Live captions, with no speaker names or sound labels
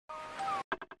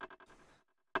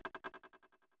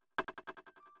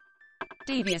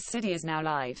Devious City is now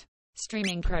live.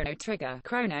 Streaming Chrono Trigger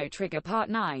Part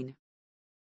 9.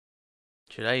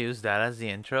 Should I use that as the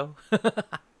intro?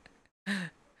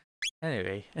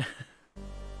 Anyway.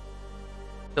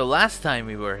 So last time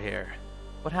we were here,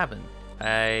 what happened?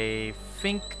 I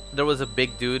think there was a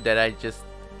big dude that I just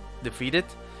defeated.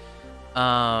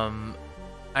 I'm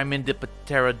in the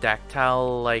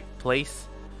pterodactyl-like place.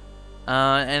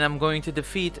 And I'm going to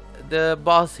defeat the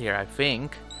boss here, I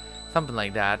think. Something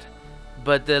like that.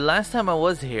 But the last time I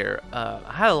was here, I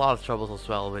had a lot of troubles as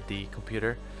well with the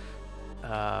computer.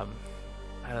 I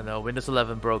don't know, Windows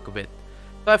 11 broke a bit.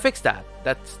 So I fixed that.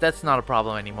 That's not a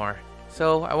problem anymore.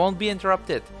 So I won't be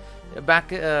interrupted.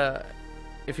 Back,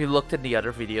 if you looked at the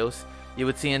other videos, you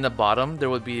would see in the bottom there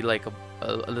would be like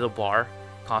a little bar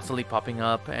constantly popping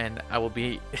up, and I will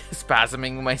be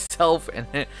spasming myself, and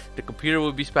the computer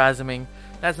will be spasming.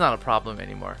 That's not a problem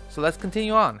anymore. So let's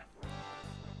continue on.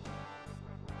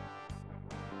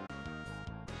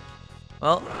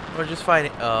 Well, we're just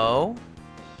fighting. Oh.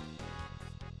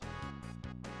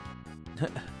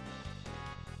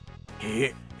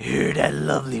 Hear that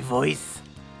lovely voice?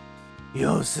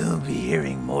 You'll soon be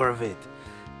hearing more of it.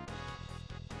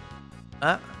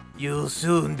 You'll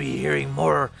soon be hearing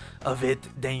more of it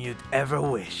than you'd ever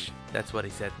wish. That's what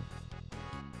he said.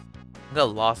 I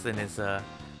got lost in his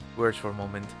words for a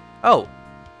moment. Oh!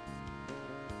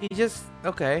 He just...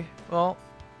 Okay, well,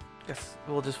 guess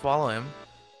we'll just follow him.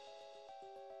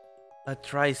 A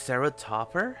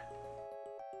triceratopper?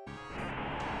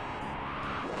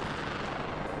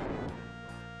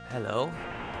 Hello?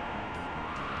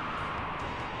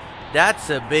 That's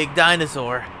a big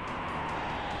dinosaur.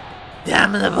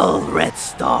 Damnable red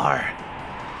star.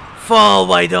 Fall,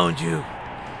 why don't you?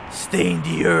 Stain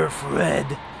the earth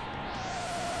red.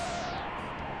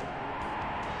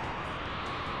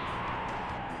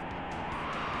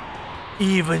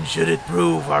 Even should it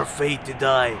prove our fate to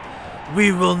die,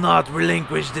 we will not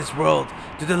relinquish this world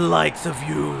to the likes of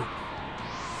you.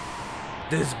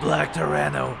 This black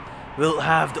tyranno will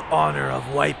have the honor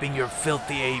of wiping your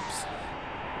filthy apes.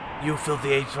 You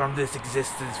filthy apes from this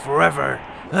existence forever.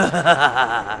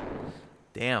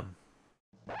 Damn.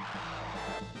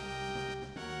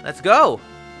 Let's go.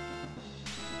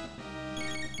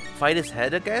 Fight his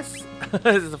head, I guess?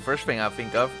 This is the first thing I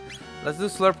think of. Let's do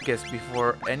Slurp Kiss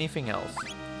before anything else.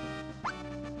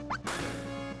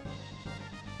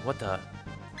 What the?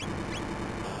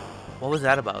 What was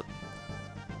that about?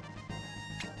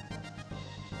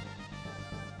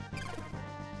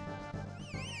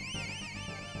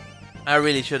 I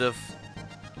really should have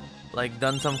like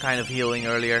done some kind of healing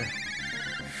earlier.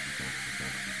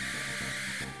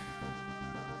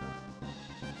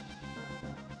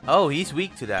 Oh, he's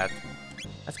weak to that.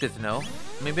 That's good to know.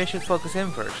 Maybe I should focus him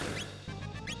first.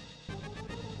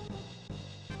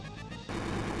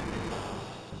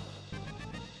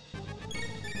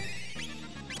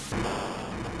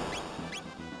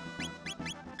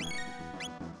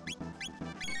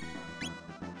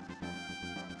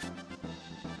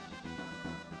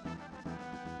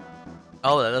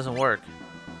 Oh, that doesn't work.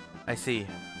 I see.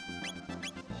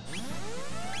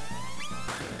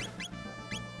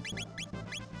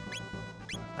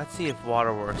 Let's see if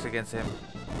water works against him.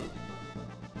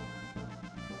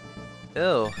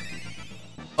 Ew.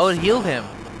 Oh, it healed him.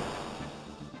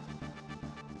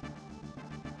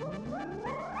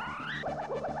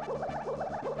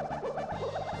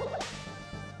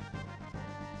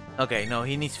 Okay, no,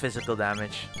 he needs physical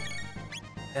damage.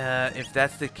 If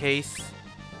that's the case...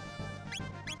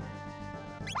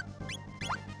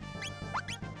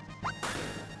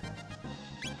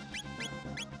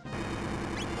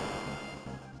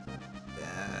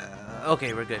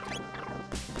 Okay, we're good.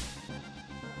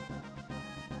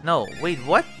 No, wait,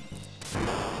 what?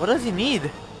 What does he need?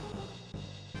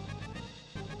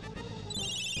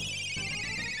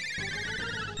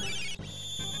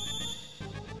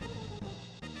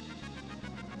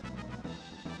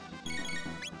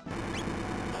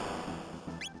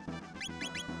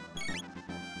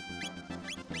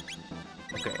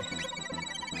 Okay.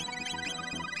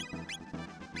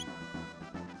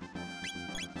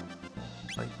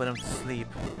 Like, put him to sleep.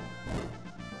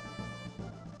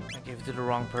 I gave it to the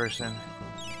wrong person.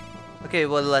 Okay,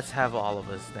 well, let's have all of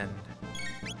us then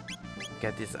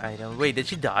get this item. Wait, did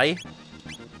she die?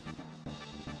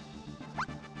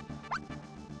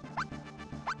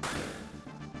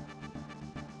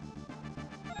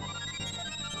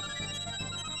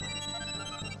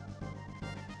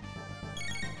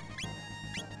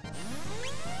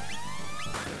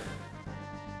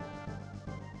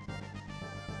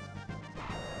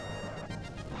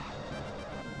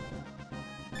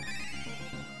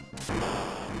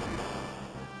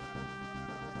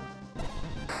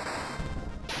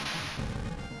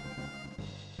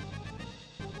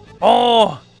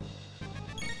 Oh!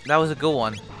 That was a good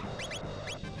one.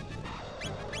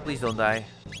 Please don't die.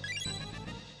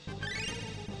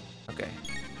 Okay.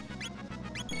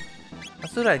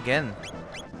 Let's do that again.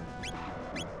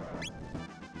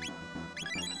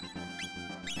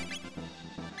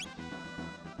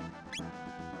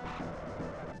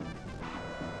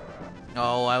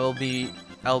 Oh, I'll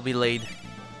be late.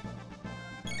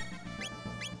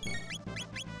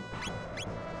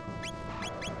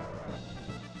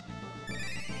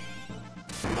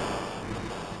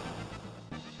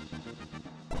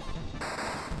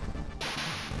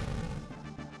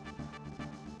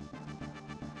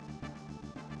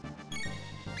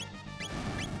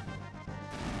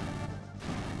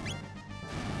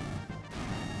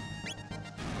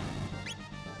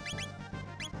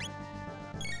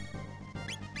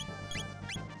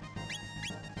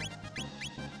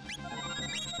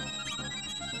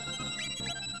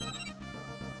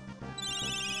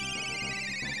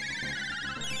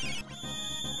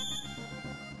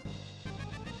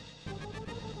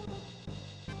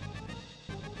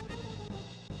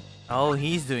 Oh,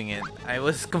 he's doing it. I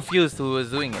was confused who was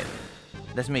doing it.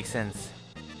 That makes sense.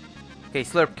 Okay,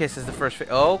 Slurp Kiss is the first.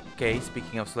 Okay,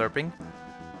 speaking of slurping.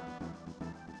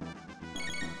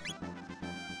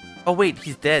 Oh wait,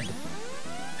 he's dead.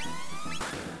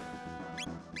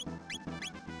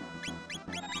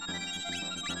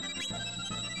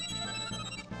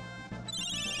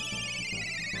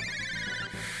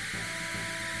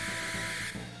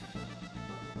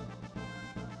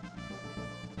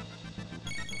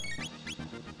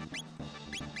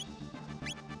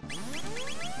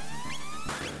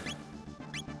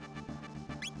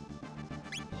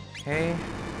 Okay.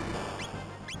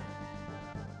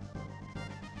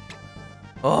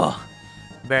 Oh,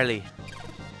 barely.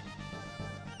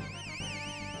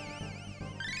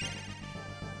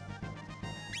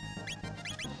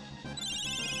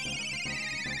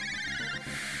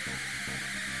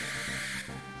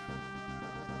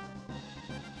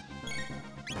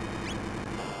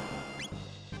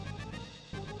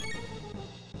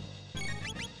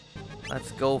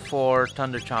 Let's go for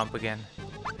Thunder Chomp again.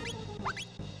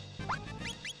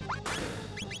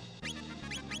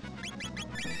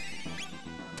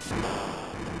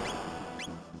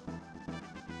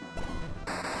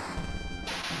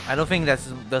 I don't think that's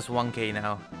 1k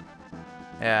now.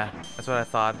 Yeah, that's what I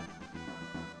thought.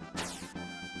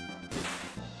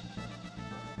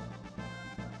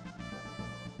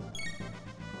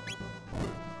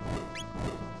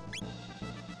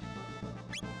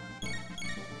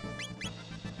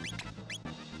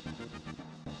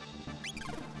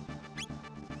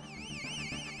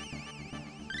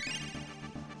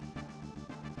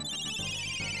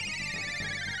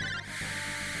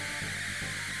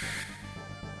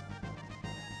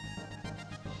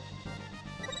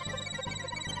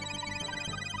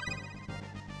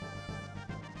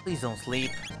 Please don't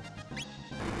sleep.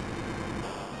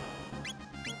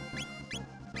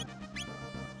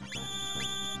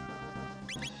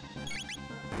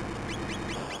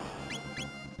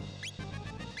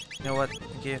 You know what?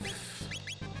 Give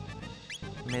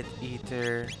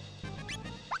Mid-Eater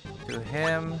to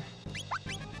him.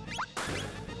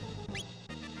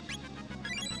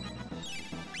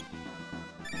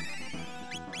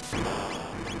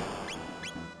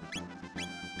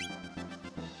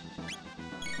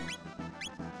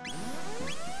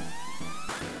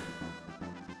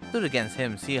 Do it against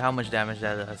him, see how much damage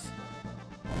that does.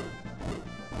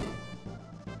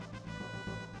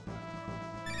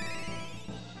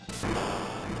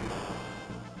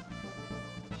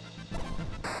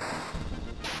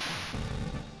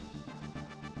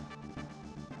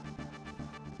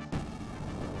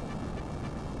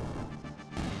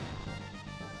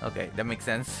 Okay, that makes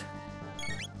sense.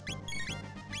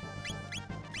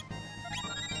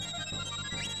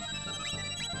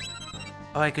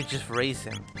 Oh, I could just raise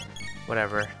him.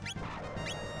 Whatever.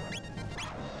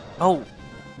 Oh,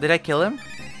 did I kill him?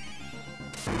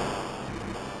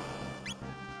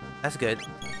 That's good.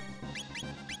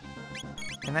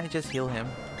 Can I just heal him?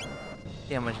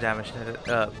 See how much damage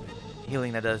that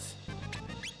healing that does.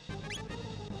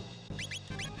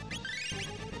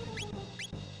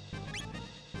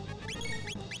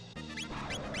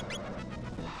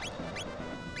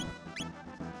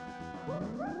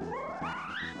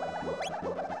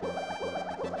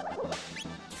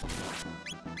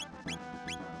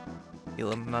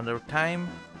 Heal him another time.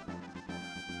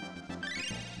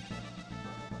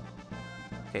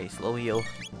 Okay, slow heal.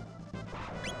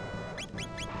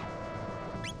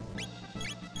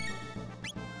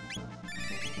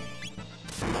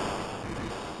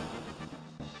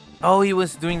 Oh, he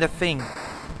was doing the thing.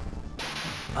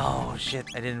 Oh. shit,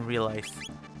 I didn't realize.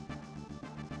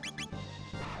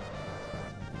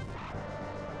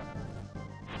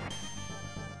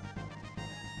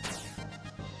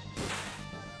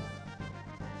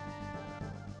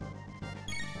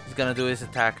 He's gonna do his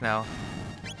attack now.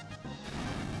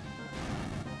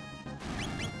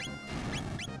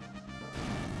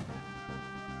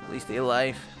 Please stay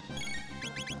alive.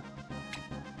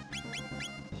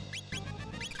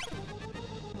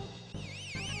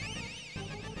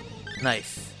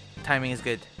 Nice. Timing is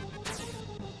good.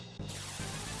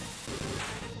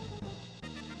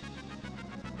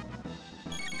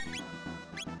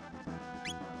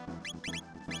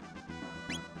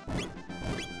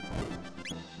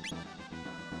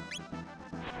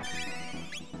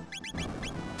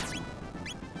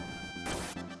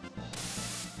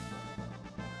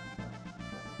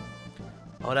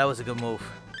 Oh, that was a good move.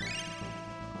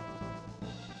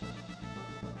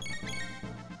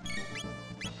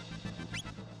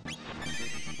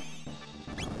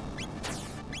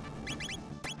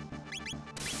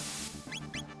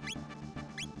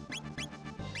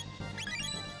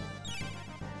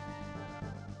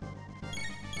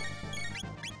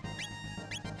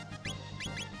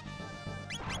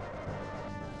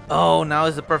 Oh, now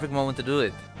is the perfect moment to do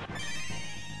it.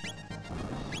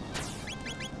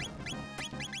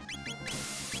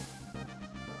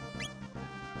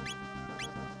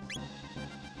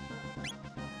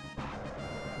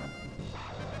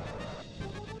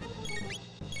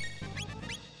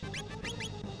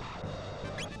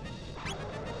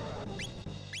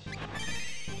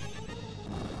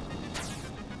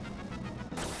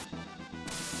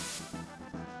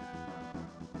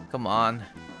 Come on.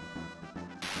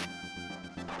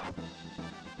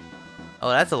 Oh,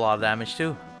 that's a lot of damage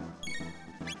too.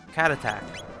 Cat attack.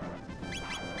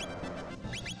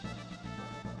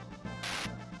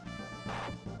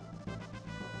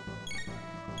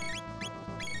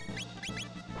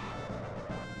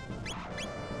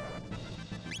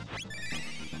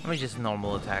 Let me just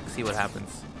normal attack, see what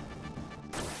happens.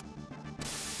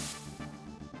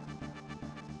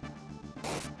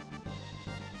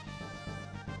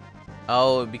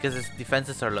 Oh, because his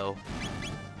defenses are low.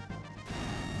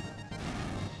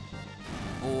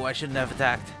 Oh, I shouldn't have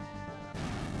attacked.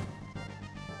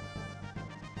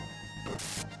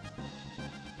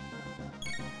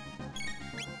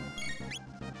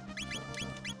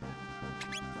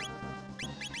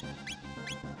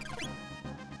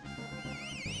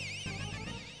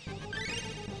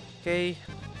 Okay.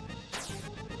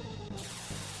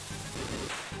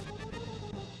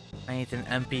 I need an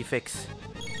MP fix.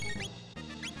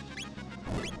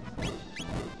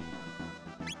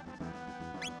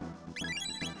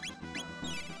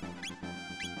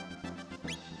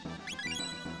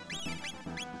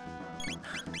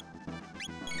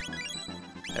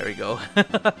 There we go.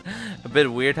 A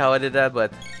bit weird how I did that,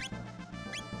 but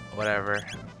whatever.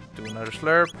 Do another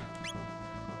slurp.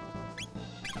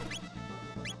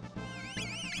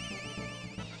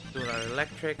 Do another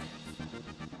electric.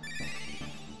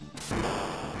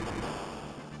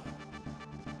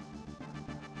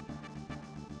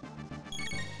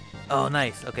 Oh,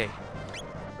 nice. Okay.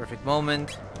 Perfect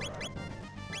moment.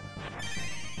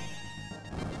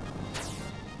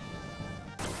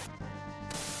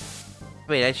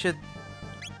 Wait, I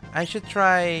should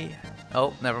try.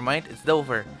 Oh, never mind. It's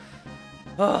over.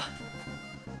 Oh,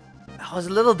 I was a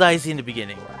little dicey in the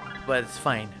beginning, but it's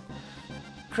fine.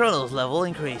 Chrono's level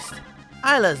increased.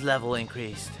 Isla's level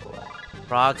increased.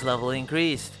 Frog's level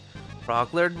increased.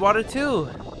 Frog learned water too.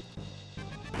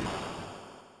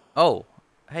 Oh,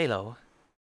 Halo.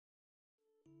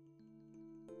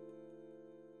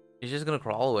 You're just gonna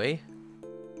crawl away?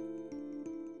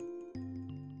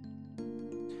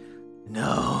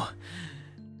 No.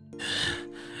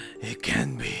 It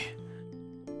can be.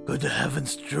 Could the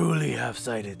heavens truly have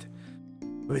sided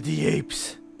with the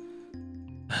apes?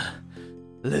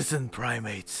 Listen,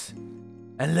 primates,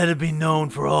 and let it be known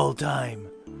for all time.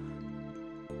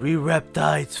 We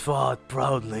reptiles fought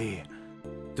proudly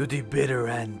to the bitter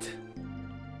end.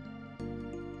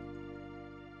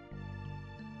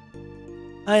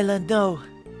 Island, no.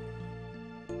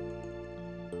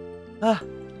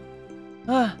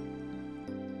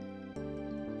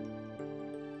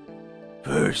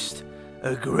 First,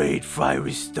 a great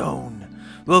fiery stone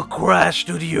will crash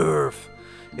to the earth.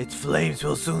 Its flames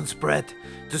will soon spread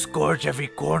to scorch every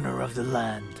corner of the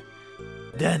land.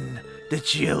 Then, the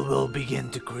chill will begin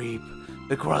to creep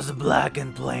across the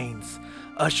blackened plains,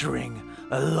 ushering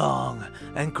a long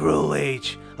and cruel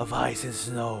age of ice and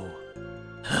snow.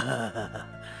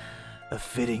 A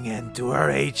fitting end to our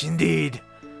age indeed.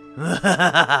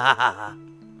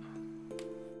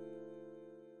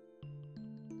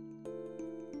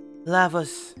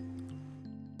 Lavas.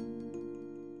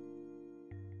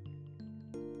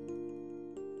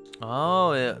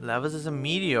 Oh, Lavas is a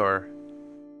meteor.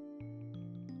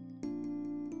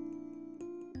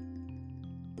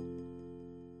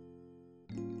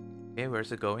 Okay,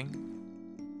 where's it going?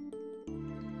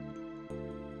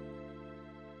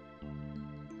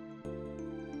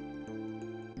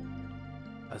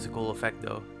 That's a cool effect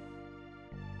though.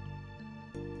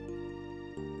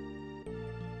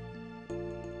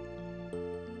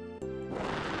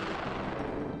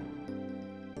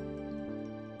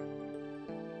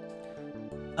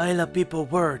 Isla people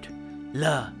word.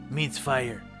 La means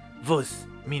fire. Vos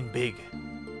mean big.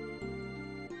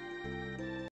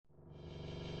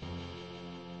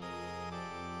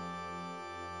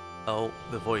 Oh,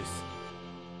 the voice.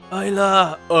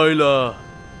 Isla! Isla!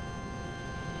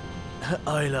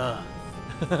 Isla.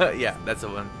 Yeah, that's the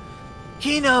one.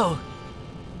 Kino!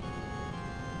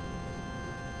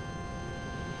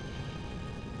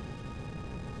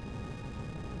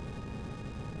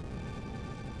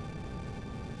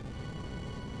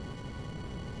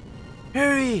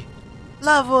 Hurry!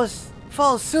 Lavos!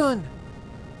 Fall soon!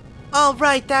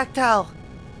 Alright, Dactyl!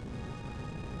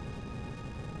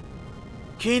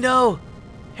 Kino!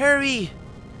 Hurry!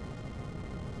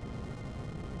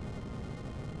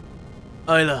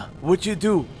 Isla, what you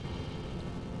do?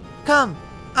 Come!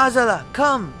 Azala,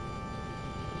 come!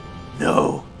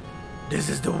 No! This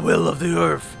is the will of the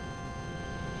earth!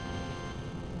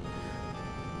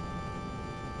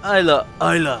 Isla,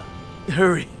 Isla!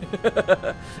 Hurry!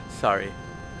 Sorry.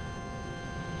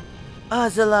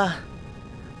 Azala!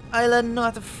 Isla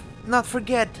not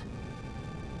forget!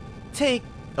 Take!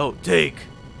 Oh, take!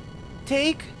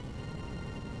 Take?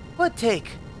 What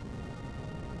take?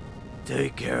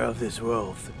 Take care of this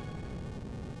world.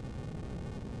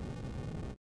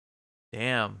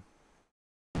 Damn.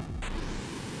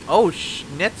 Oh,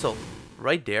 Schnitzel.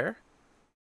 Right there.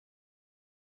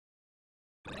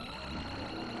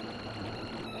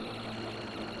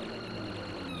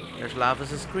 There's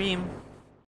Lavas' scream.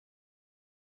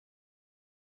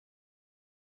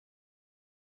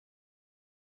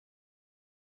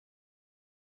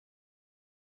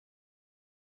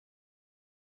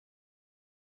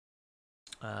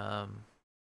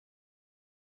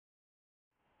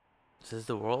 Is this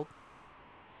the world?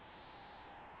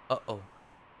 Uh-oh.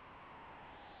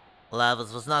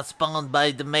 Lavas was not spawned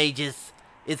by the mages.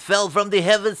 It fell from the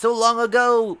heavens so long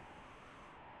ago.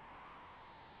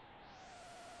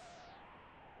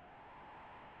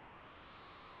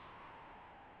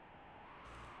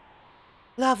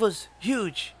 Lava's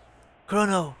huge.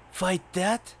 Chrono, fight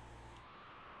that?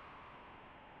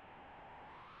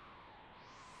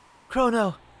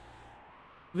 Chrono,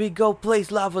 we go place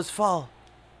Lava's fall.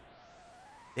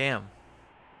 Damn.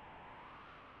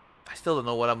 I still don't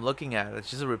know what I'm looking at.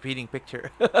 It's just a repeating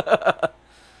picture.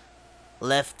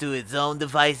 Left to its own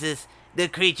devices, the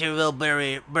creature will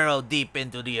burrow deep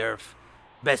into the earth.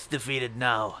 Best defeated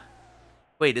now.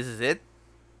 Wait, this is it?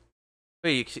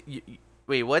 Wait,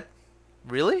 wait, what?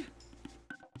 Really?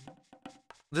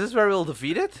 This is where we'll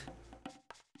defeat it?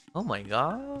 Oh my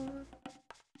god.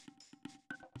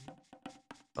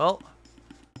 Well,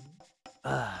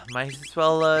 might as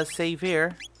well save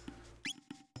here.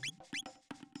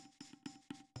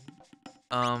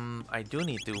 I do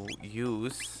need to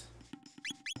use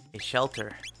a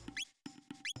shelter.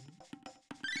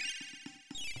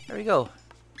 There we go.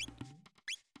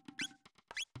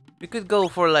 We could go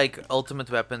for like ultimate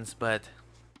weapons, but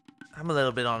I'm a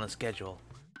little bit on a schedule.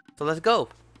 So let's go.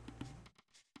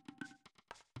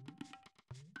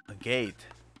 A gate.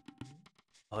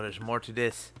 Oh, there's more to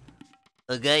this.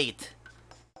 A gate.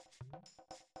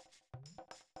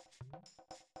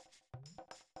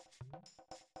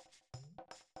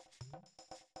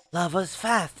 Lava's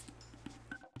fast.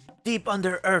 Deep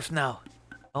under earth now.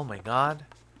 Oh my god.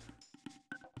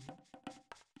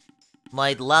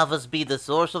 Might lavas be the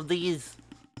source of these?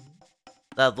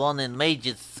 That one in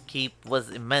Mage's Keep was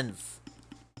immense.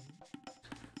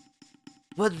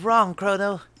 What's wrong,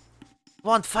 Chrono?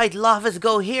 Want fight lavas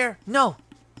go here? No.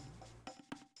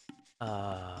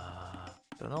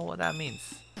 Don't know what that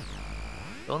means.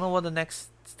 Don't know what the next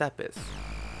step is.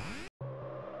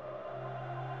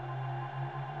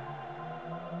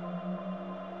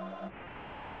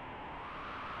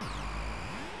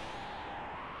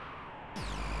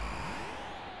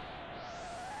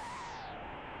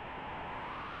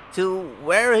 To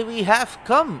where we have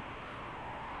come.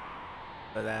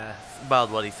 But that's about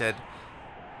what he said.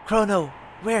 Chrono,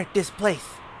 where this place?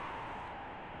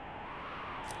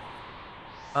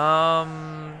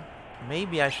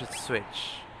 Maybe I should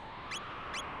switch.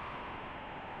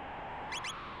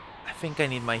 think I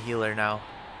need my healer now.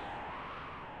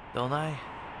 Don't I?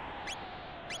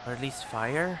 Or at least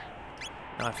fire?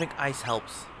 No, I think ice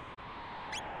helps.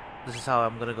 This is how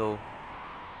I'm gonna go.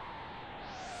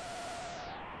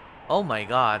 Oh my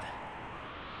god.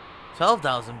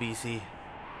 12,000 BC.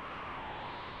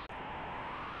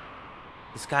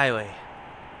 The Skyway.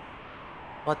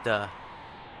 What the?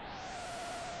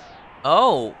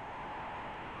 Oh!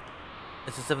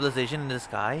 It's a civilization in the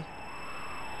sky?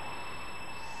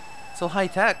 So high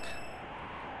tech.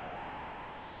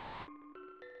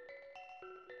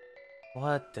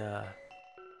 What the?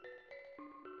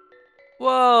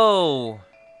 Whoa!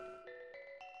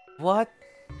 What?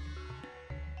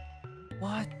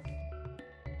 What?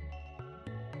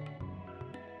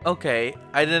 Okay,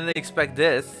 I didn't expect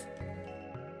this.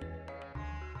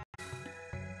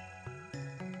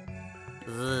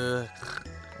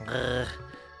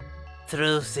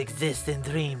 Truths exist in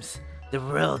dreams. The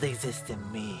world exists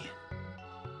in me.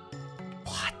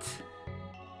 What?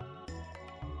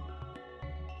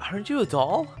 Aren't you a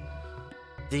doll?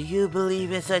 Do you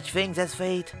believe in such things as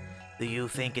fate? Do you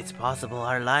think it's possible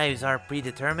our lives are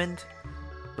predetermined?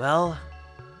 Well...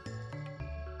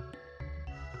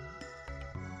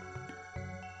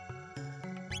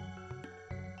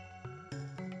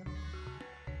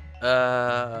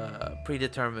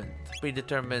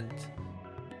 Predetermined.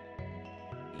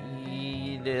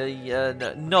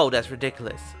 No, that's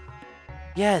ridiculous.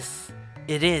 Yes,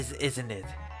 it is, isn't it?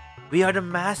 We are the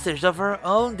masters of our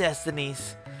own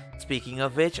destinies. Speaking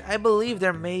of which, I believe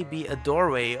there may be a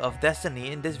doorway of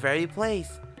destiny in this very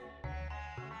place.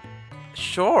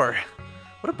 Sure.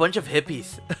 What a bunch of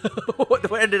hippies.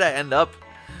 Where did I end up?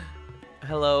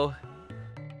 Hello.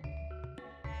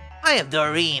 I am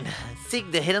Doreen.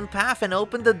 Seek the hidden path and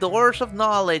open the doors of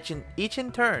knowledge each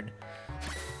in turn.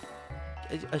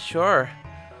 Sure.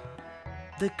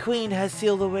 The Queen has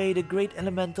sealed away the great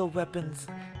elemental weapons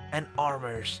and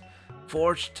armors,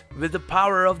 forged with the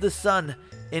power of the sun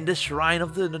in the Shrine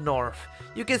of the North.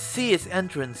 You can see its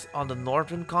entrance on the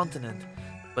northern continent,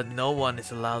 but no one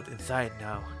is allowed inside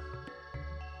now.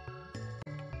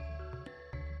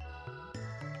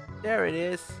 There it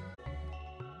is.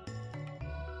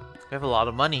 We have a lot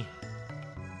of money.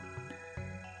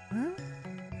 Hmm?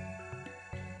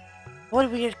 What a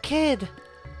weird kid.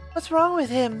 What's wrong with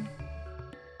him?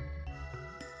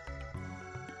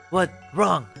 What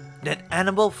wrong? That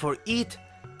animal for eat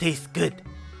tastes good.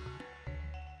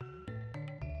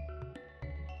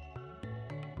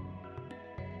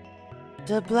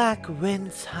 The black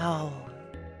winds howl.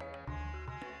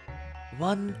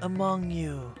 One among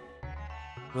you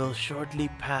will shortly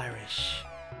perish.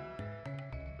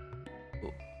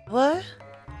 What?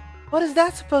 What is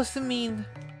that supposed to mean?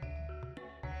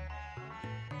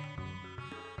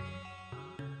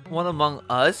 One among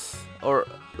us? Or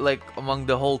like among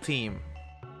the whole team?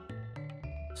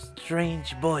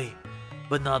 Strange boy,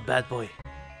 but not bad boy.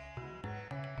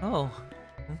 Oh,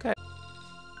 okay.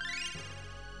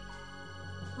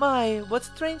 My, what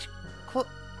strange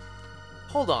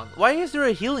Hold on, why is there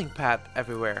a healing path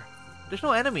everywhere? There's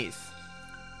no enemies.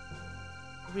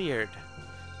 Weird.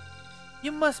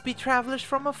 You must be travelers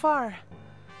from afar.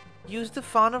 Use the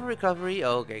font of recovery.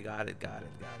 Oh, okay, got it.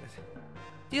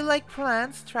 Do you like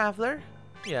plants, traveler?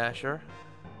 Yeah, sure.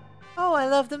 Oh, I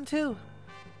love them too.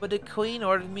 But the Queen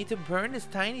ordered me to burn this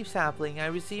tiny sapling I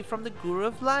received from the Guru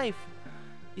of Life.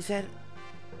 He said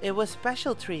it was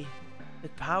special tree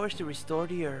with powers to restore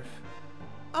the earth.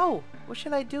 Oh, what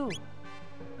should I do?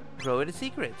 Grow it a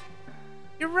secret.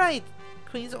 You're right.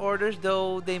 Queen's orders,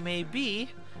 though they may be,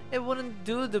 it wouldn't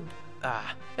do to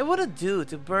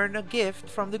burn a gift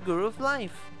from the Guru of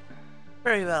Life.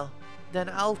 Very well. Then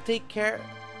I'll care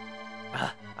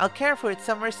for it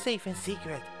somewhere safe and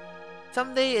secret.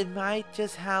 Someday it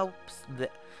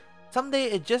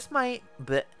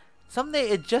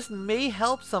just may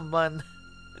help someone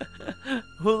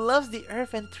who loves the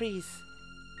earth and trees.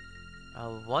 I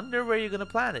wonder where you're gonna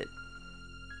plant it.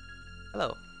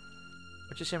 Hello.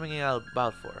 What you shimmering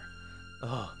about for?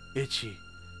 Oh, itchy.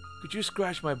 Could you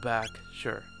scratch my back?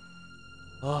 Sure.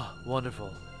 Oh,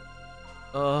 wonderful.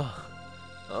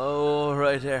 Oh,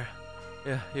 right there.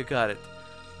 Yeah, you got it.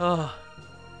 Oh.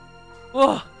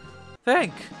 Whoa!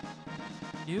 Thank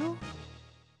you.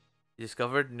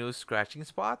 Discovered new scratching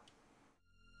spot?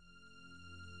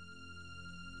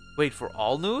 Wait, for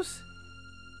all news?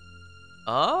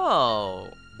 Oh,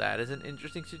 that is an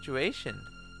interesting situation.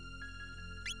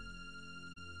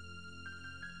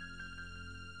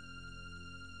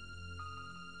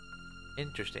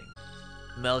 Interesting.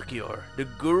 Melchior, the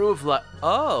Guru of Life.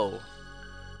 Oh!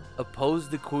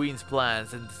 Opposed the Queen's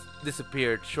plans and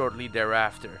disappeared shortly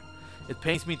thereafter. It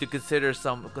pains me to consider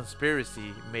some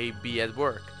conspiracy may be at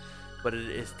work, but it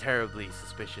is terribly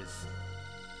suspicious.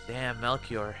 Damn,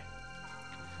 Melchior.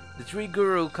 The tree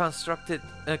guru constructed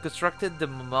the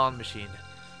Mammon machine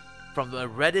from a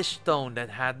reddish stone that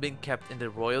had been kept in the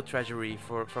royal treasury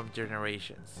from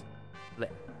generations.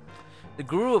 The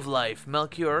guru of life,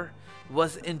 Melchior,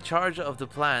 was in charge of the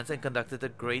plans and conducted a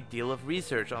great deal of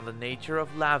research on the nature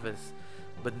of lavis.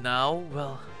 But now,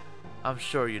 well, I'm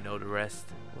sure you know the rest.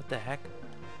 What the heck?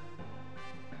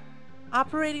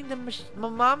 Operating the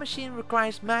Mammon machine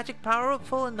requires magic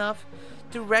powerful enough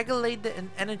to regulate the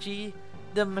energy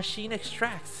the machine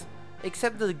extracts.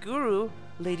 Except the guru,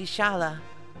 Lady Shala,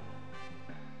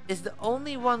 is the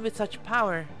only one with such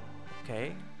power.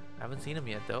 Okay, haven't seen him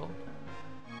yet though.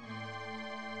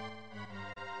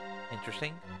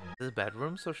 Interesting. Is this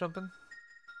bedrooms or something?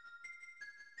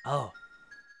 Oh.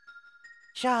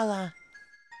 Shala.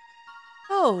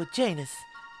 Oh, Janus,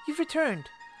 you've returned.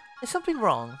 Is something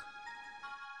wrong?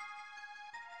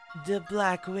 The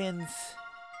black winds.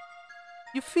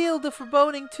 You feel the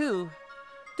foreboding too.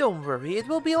 Don't worry, it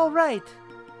will be alright.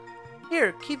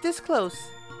 Here, keep this close.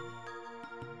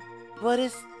 What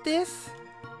is this?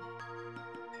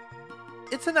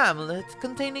 It's an amulet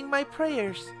containing my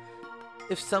prayers.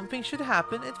 If something should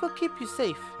happen, it will keep you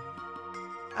safe.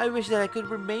 I wish that I could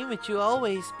remain with you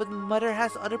always, but Mother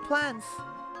has other plans.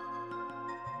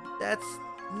 That's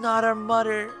not our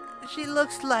mother. She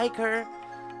looks like her,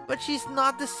 but she's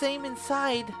not the same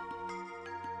inside.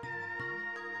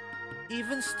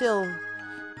 Even still,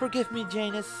 forgive me,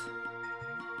 Janus.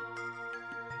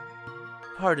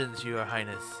 Pardons, Your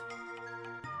Highness.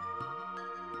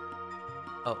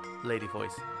 Oh, lady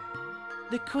voice.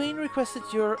 The Queen requested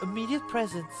your immediate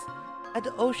presence at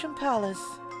the Ocean Palace.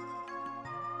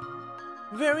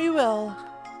 Very well.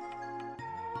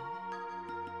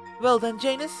 Well then,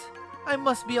 Janus, I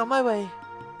must be on my way.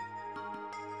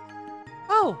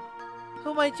 Oh,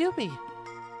 who might you be?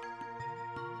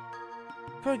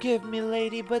 Forgive me,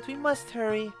 lady, but we must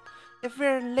hurry. If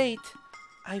we're late,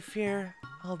 I fear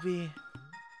I'll be...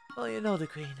 Well, you know the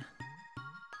Queen.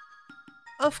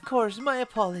 Of course, my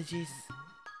apologies.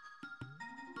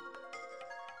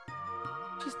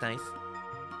 She's nice.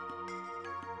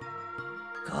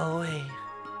 Go away.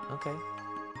 Okay.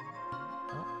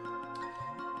 Oh.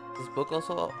 This book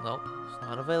also... No, it's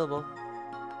not available.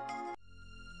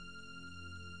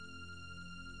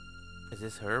 Is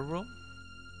this her room?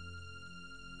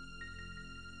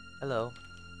 Hello.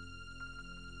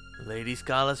 Lady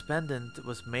Scala's pendant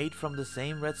was made from the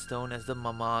same red stone as the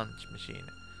Mammon machine.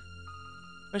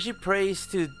 When she prays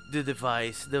to the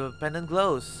device, the pendant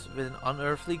glows with an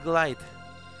unearthly light.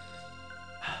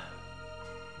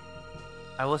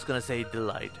 I was gonna say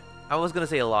delight. I was gonna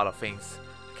say a lot of things.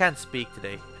 I can't speak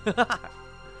today.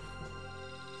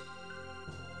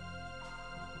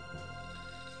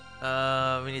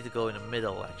 We need to go in the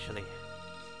middle, actually.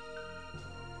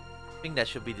 I think that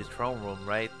should be the throne room,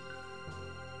 right?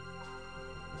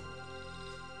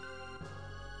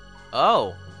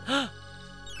 Oh!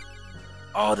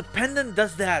 Oh, the pendant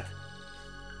does that!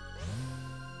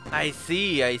 I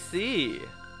see, I see.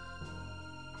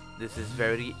 This is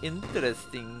very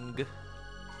interesting.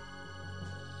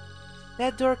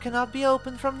 That door cannot be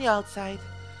opened from the outside,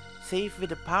 save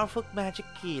with a powerful magic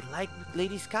key like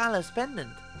Lady Scala's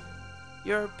pendant.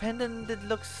 Your pendant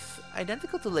looks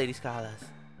identical to Lady Scala's.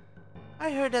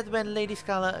 I heard that when Lady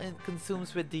Scala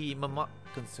communes with the Mammon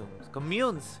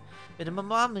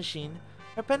machine,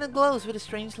 her pendant glows with a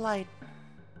strange light.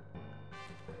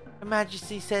 Her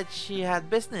Majesty said she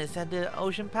had business at the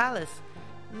Ocean Palace.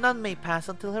 None may pass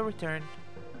until her return.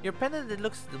 Your pendant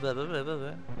looks blah blah blah blah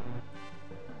blah.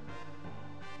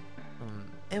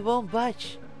 It won't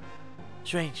budge.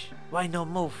 Strange. Why no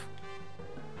move?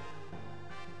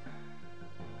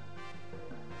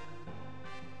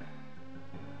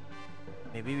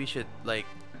 Maybe we should, like...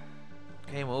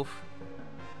 Can you move?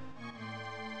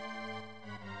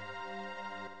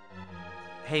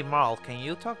 Hey Marl, can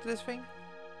you talk to this thing?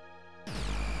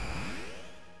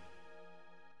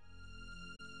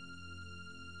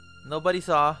 Nobody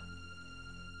saw.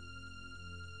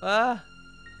 Ah!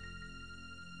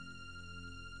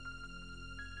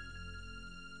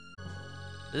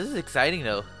 This is exciting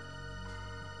though.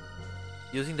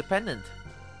 Using the pendant.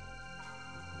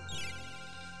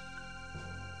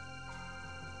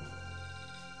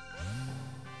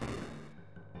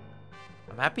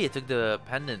 I'm happy I took the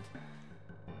pendant.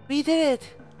 We did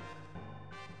it!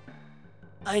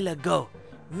 Ayla, go!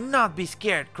 Not be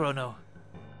scared, Chrono!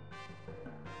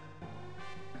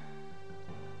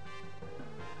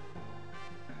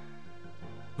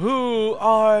 Who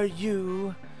are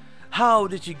you? How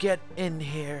did you get in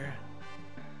here?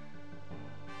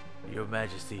 Your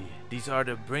Majesty, these are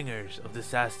the bringers of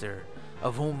disaster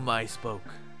of whom I spoke.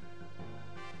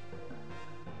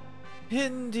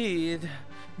 Indeed,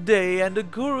 they and the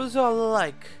gurus are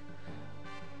alike.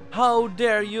 How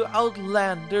dare you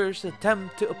outlanders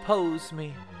attempt to oppose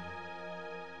me?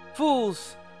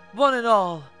 Fools, one and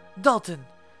all, Dalton,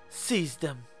 seize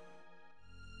them.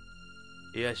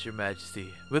 Yes, Your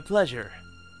Majesty, with pleasure.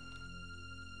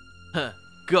 Huh,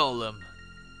 Golem.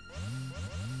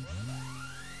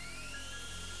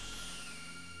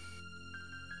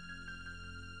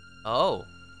 Oh.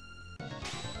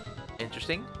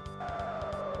 Interesting.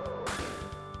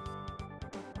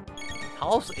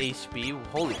 Half HP,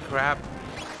 holy crap.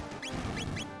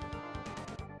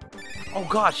 Oh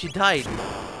god, she died.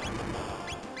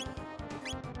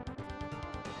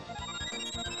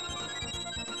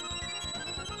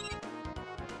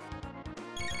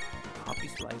 Copy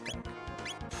slide attack.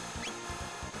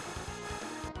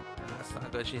 That's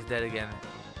not good, she's dead again.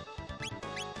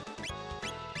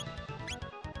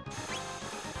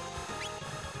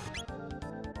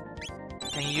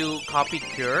 Can you copy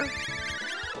cure?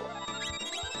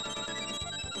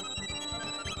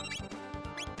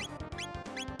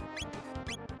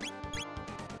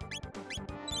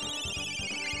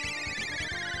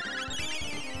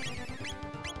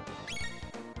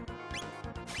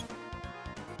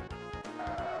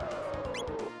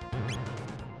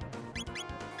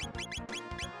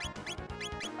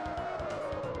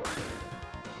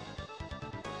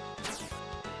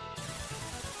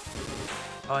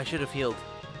 Oh, I should have healed.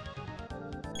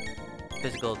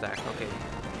 Physical attack, okay.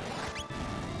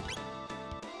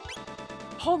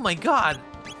 Oh my god!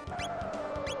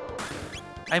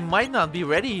 I might not be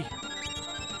ready.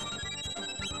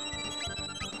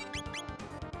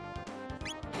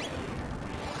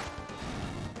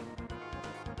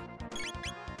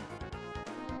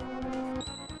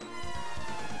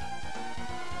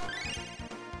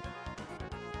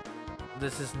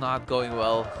 This is not going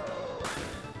well.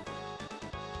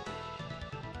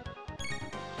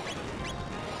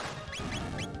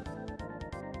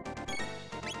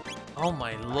 Oh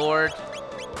my lord.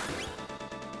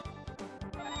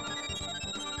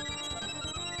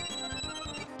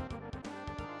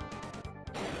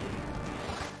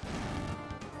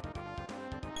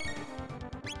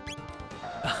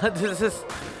 This is...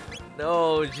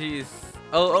 No, jeez.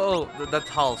 Oh, that's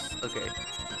Halls. Okay.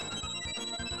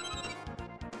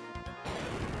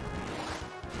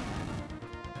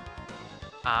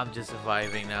 I'm just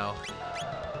surviving now.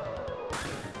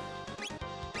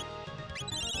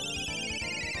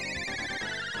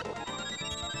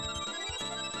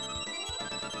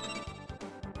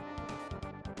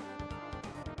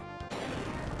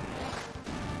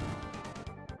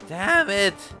 Damn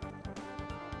it!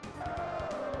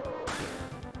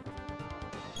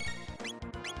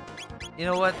 You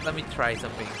know what? Let me try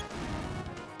something.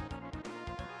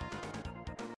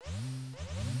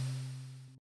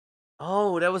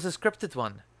 Oh, that was a scripted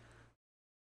one.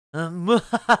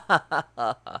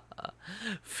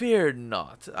 Fear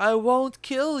not, I won't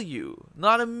kill you.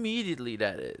 Not immediately,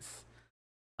 that is.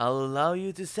 I'll allow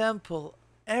you to sample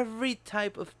every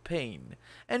type of pain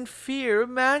and fear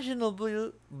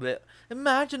imaginable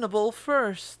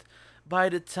first. By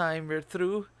the time we're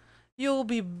through, you'll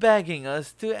be begging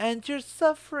us to end your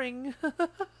suffering.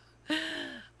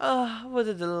 Ah, what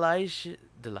a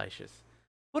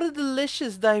what a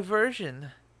delicious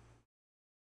diversion.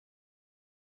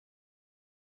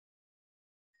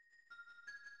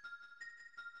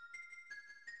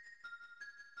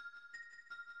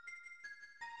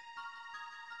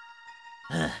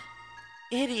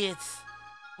 Idiots!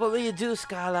 What will you do,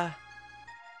 Scala?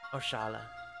 Or Shala?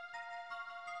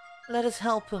 Let us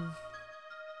help him.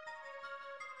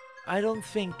 I don't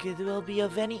think it will be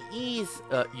of any use.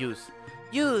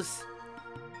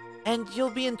 And you'll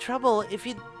be in trouble if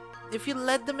you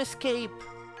let them escape.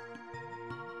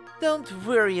 Don't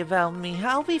worry about me,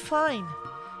 I'll be fine.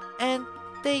 And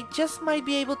they just might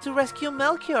be able to rescue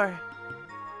Melchior.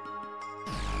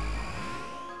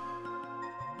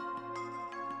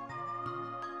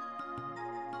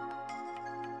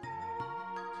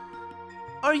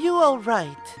 Are you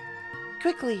alright?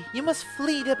 Quickly, you must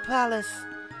flee the palace.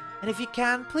 And if you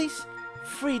can, please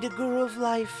free the Guru of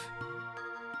Life.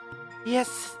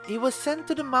 Yes, he was sent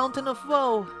to the Mountain of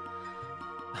Woe.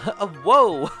 Of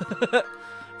Woe?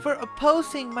 For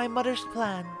opposing my mother's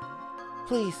plan.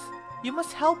 Please, you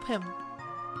must help him.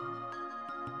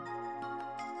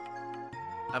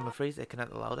 I'm afraid I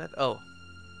cannot allow that? Oh.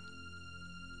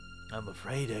 I'm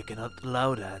afraid I cannot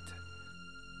allow that.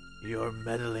 Your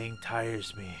meddling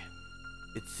tires me.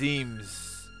 It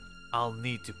seems I'll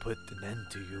need to put an end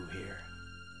to you here.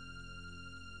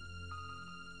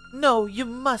 No, you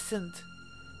mustn't.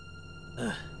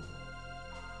 Ugh.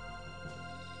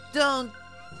 Don't.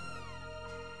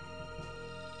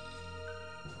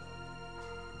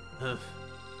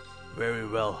 Very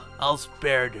well, I'll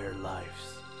spare their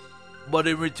lives. But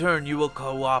in return, you will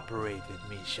cooperate with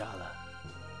me, Shala.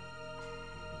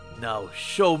 Now,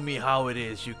 show me how it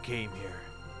is you came here.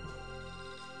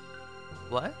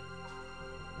 What?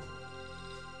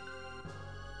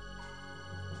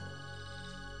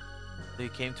 So you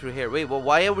came through here. Wait, well,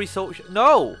 why are we so...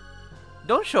 No!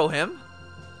 Don't show him.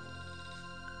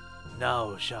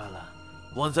 Now, Shala,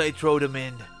 once I throw them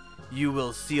in, you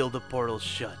will seal the portal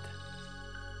shut.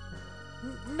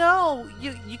 No,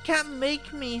 you can't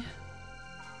make me.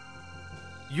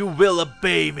 You will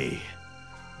obey me.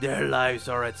 Their lives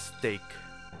are at stake.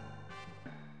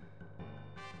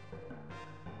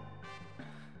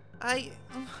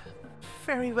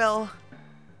 Very well.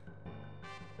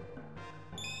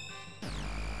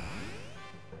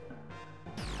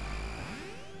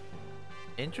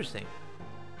 Interesting.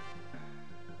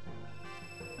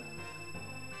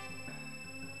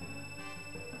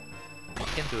 You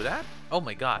can do that? Oh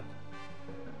my god.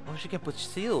 Oh, she can put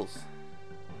seals.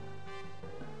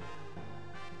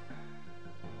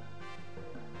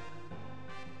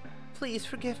 Please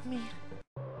forgive me.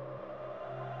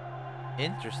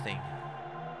 Interesting.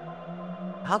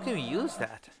 How can we use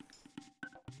that?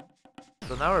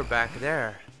 So now we're back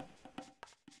there.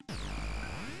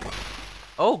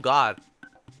 Oh god.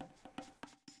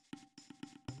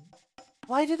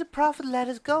 Why did the prophet let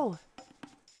us go?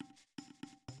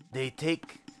 They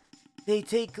take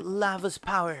lava's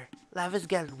power. Lava's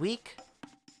get weak.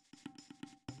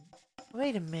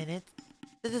 Wait a minute.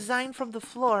 The design from the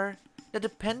floor, the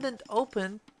dependent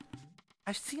open.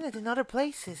 I've seen it in other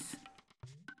places.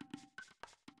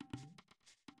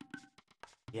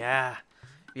 Yeah,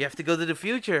 we have to go to the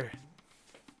future.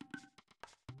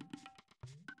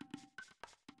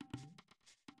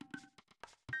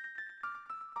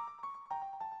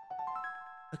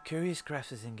 A curious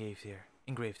craft is engraved here,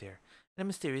 and a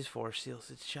mysterious force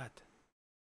seals it shut.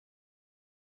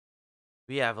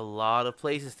 We have a lot of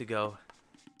places to go.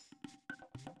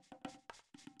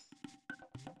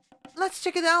 Let's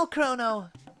check it out, Chrono!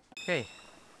 Okay.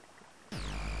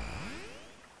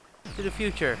 To the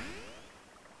future.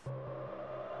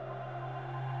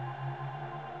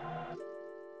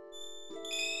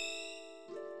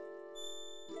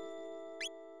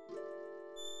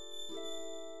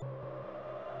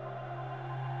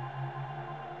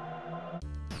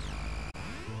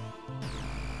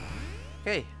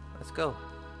 Okay, let's go.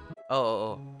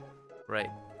 Oh. Right.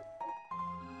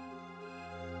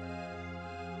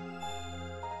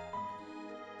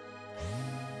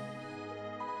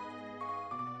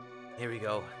 Here we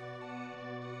go.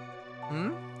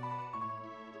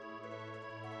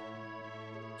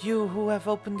 You who have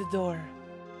opened the door.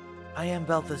 I am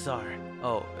Balthazar.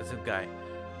 Oh, it's a guy.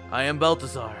 I am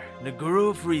Balthazar, the Guru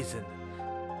of Reason,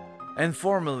 and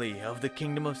formerly of the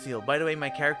Kingdom of Steel. By the way, my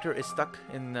character is stuck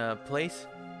in place.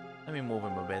 Let me move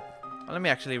him a bit. Let me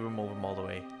actually remove him all the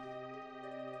way.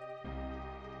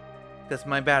 Because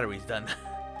my battery's done.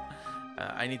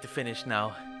 I need to finish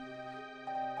now.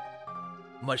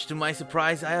 Much to my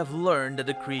surprise, I have learned that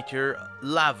the creature,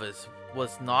 Lavas,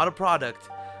 was not a product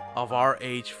of our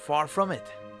age, far from it.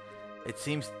 It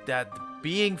seems that the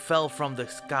being fell from the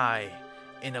sky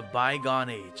in a bygone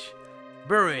age,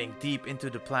 burrowing deep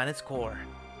into the planet's core.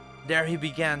 There he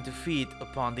began to feed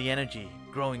upon the energy,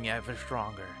 growing ever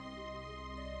stronger.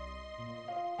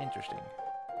 Interesting.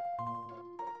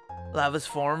 Lava's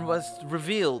form was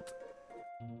revealed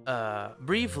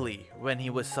briefly when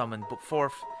he was summoned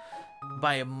forth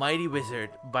by a mighty wizard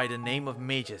by the name of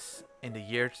Magus in the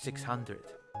year 600.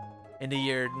 In the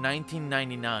year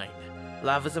 1999,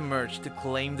 Lavas emerged to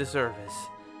claim the service.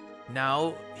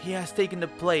 Now he has taken the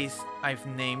place I've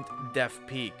named Death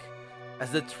Peak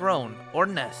as the throne or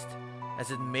nest,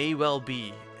 as it may well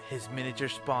be. His miniature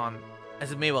spawn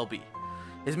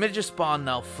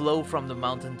now flow from the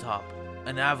mountaintop,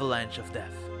 an avalanche of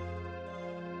death.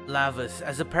 Lavas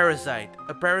as a parasite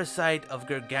of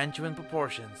gargantuan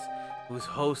proportions, whose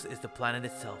host is the planet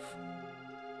itself.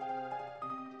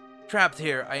 Trapped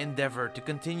here, I endeavor to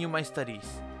continue my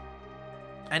studies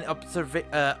and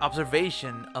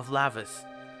observation of Lavas,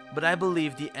 but I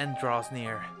believe the end draws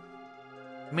near.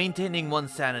 Maintaining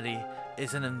one's sanity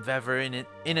is an endeavor in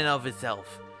and of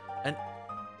itself, and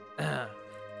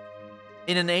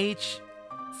in an age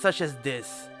such as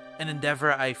this, an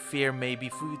endeavor I fear may be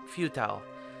futile.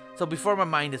 So before my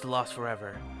mind is lost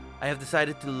forever, I have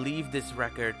decided to leave this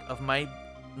record of my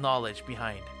knowledge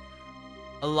behind,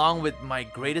 along with my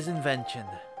greatest invention.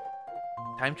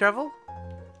 Time travel?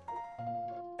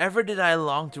 Ever did I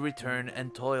long to return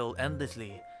and toil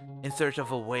endlessly in search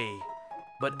of a way,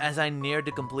 but as I neared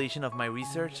the completion of my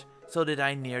research, so did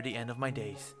I near the end of my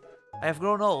days. I have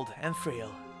grown old and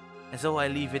frail, and so I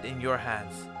leave it in your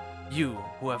hands, you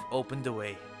who have opened the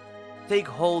way. Take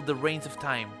hold the reins of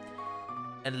time,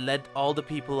 and let all the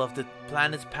people of the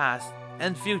planet's past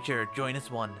and future join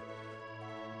as one.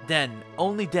 Then,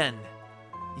 only then,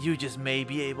 you just may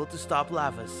be able to stop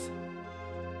Lavas.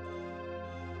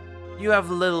 You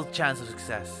have little chance of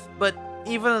success, but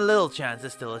even a little chance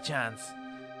is still a chance.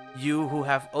 You who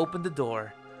have opened the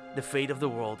door, the fate of the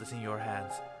world is in your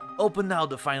hands. Open now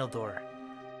the final door,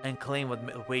 and claim what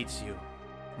awaits you.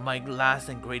 My last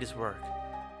and greatest work,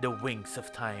 the Wings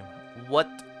of Time. What?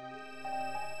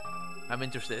 I'm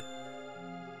interested.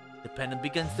 The pendant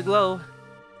begins to glow.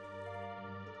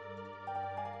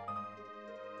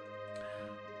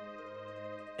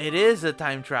 It is a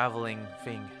time traveling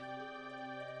thing.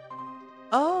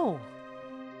 Oh!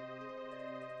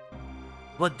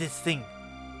 What this thing?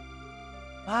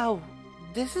 Wow,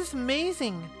 this is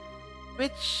amazing.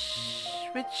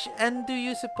 Which end do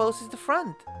you suppose is the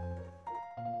front?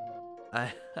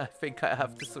 I think I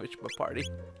have to switch my party.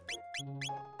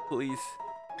 Please.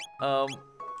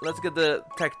 Let's get the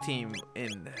tech team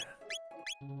in.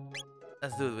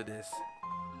 Let's do it with this.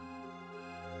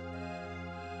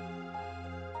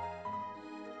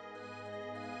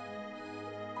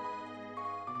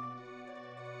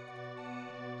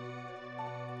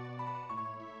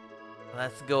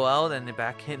 Let's go out and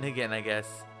back in again, I guess.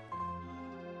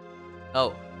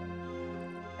 Oh.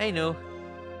 Hey, Nu.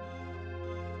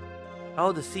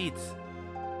 Oh, the seats.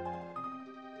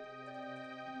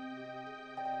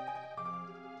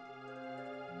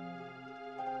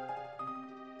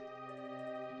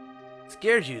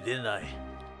 Scared you, didn't I?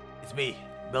 It's me,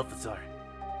 Balthazar.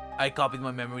 I copied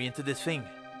my memory into this thing.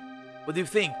 What do you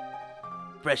think?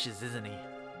 Precious, isn't he?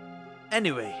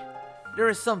 Anyway, there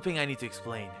is something I need to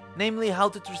explain, namely how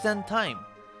to transcend time.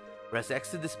 Press X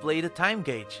to display the time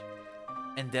gauge,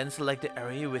 and then select the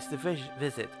area you wish to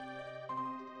visit.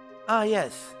 Ah,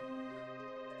 yes.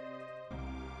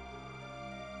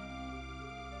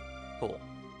 Cool.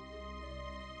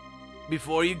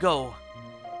 Before you go,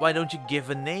 why don't you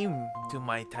give a name to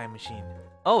my time machine?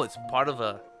 Oh, it's part of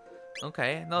a...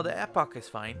 Okay, no, the epoch is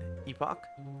fine. Epoch?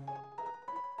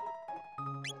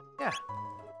 Yeah.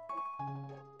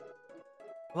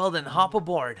 Well then, hop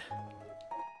aboard.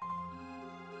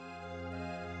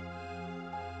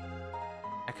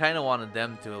 I kind of wanted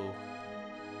them to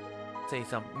say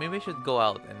something. Maybe I should go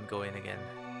out and go in again.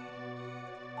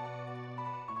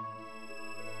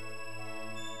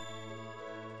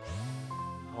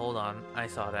 Hold on, I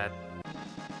saw that.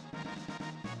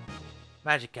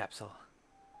 Magic capsule.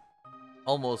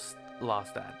 Almost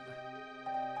lost that.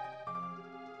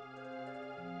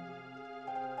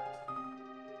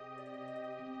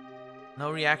 No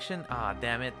reaction? Ah,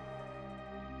 damn it.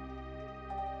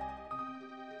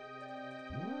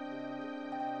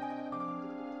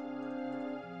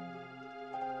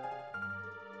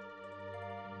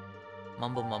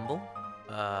 Mumble mumble?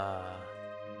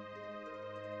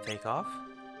 Take off?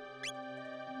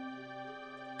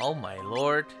 Oh my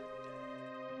lord.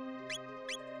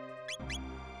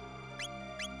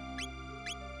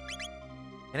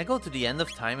 Can I go to the end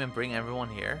of time and bring everyone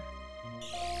here?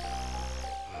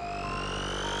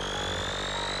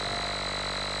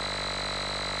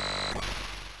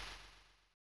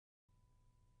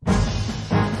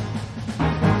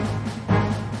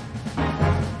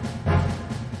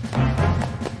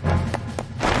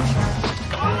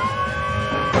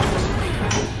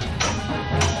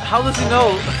 How does he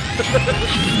know?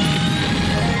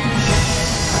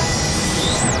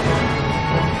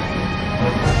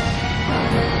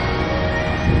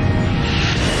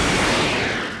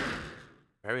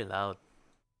 Very loud.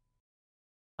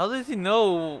 How does he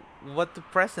know what to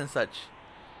press and such?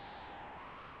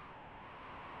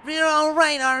 We're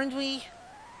alright, aren't we?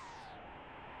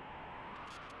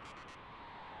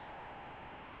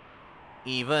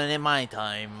 Even in my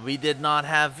time, we did not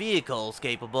have vehicles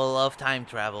capable of time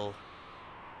travel.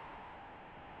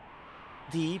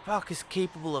 The Epoch is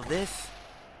capable of this?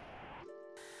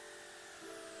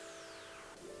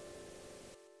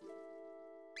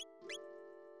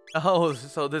 Oh,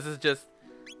 so this is just...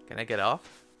 Can I get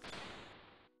off?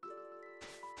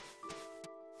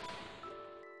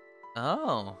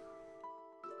 Oh.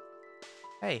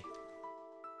 Hey.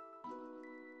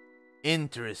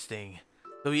 Interesting.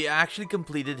 So he actually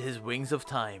completed his Wings of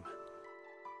Time.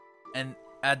 And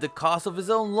At the cost of his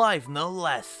own life, no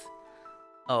less.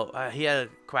 Oh, he had a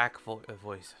quack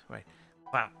voice, right?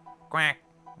 Quack, quack,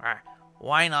 quack.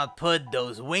 Why not put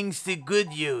those wings to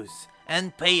good use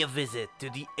and pay a visit to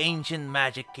the ancient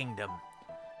magic kingdom?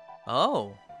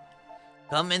 Oh.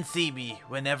 Come and see me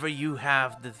whenever you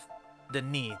have the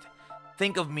need.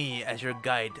 Think of me as your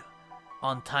guide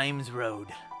on time's road.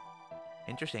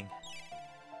 Interesting.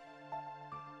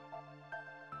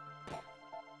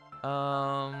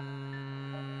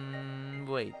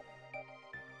 Wait.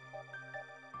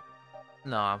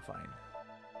 No, I'm fine.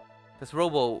 Because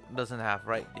Robo doesn't have,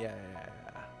 right? Yeah.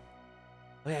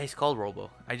 Oh yeah, he's called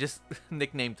Robo. I just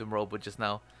nicknamed him Robo just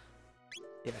now.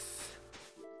 Yes.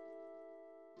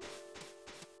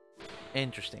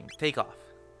 Interesting. Take off.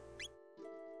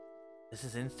 This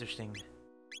is interesting.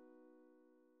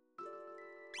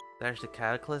 There's the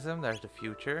Cataclysm. There's the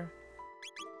future.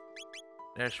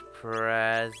 There's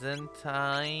present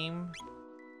time.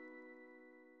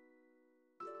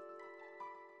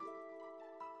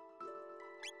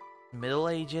 Middle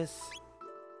Ages.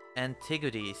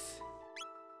 Antiquities.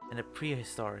 And the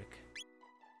prehistoric.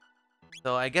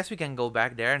 So I guess we can go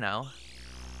back there now.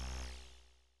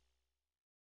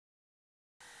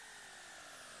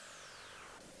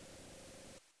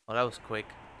 Oh, that was quick.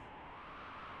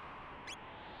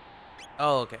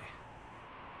 Oh, okay.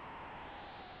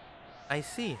 I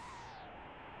see.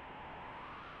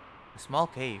 A small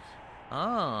cave.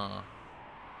 Oh.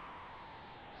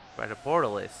 Where the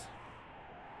portal is.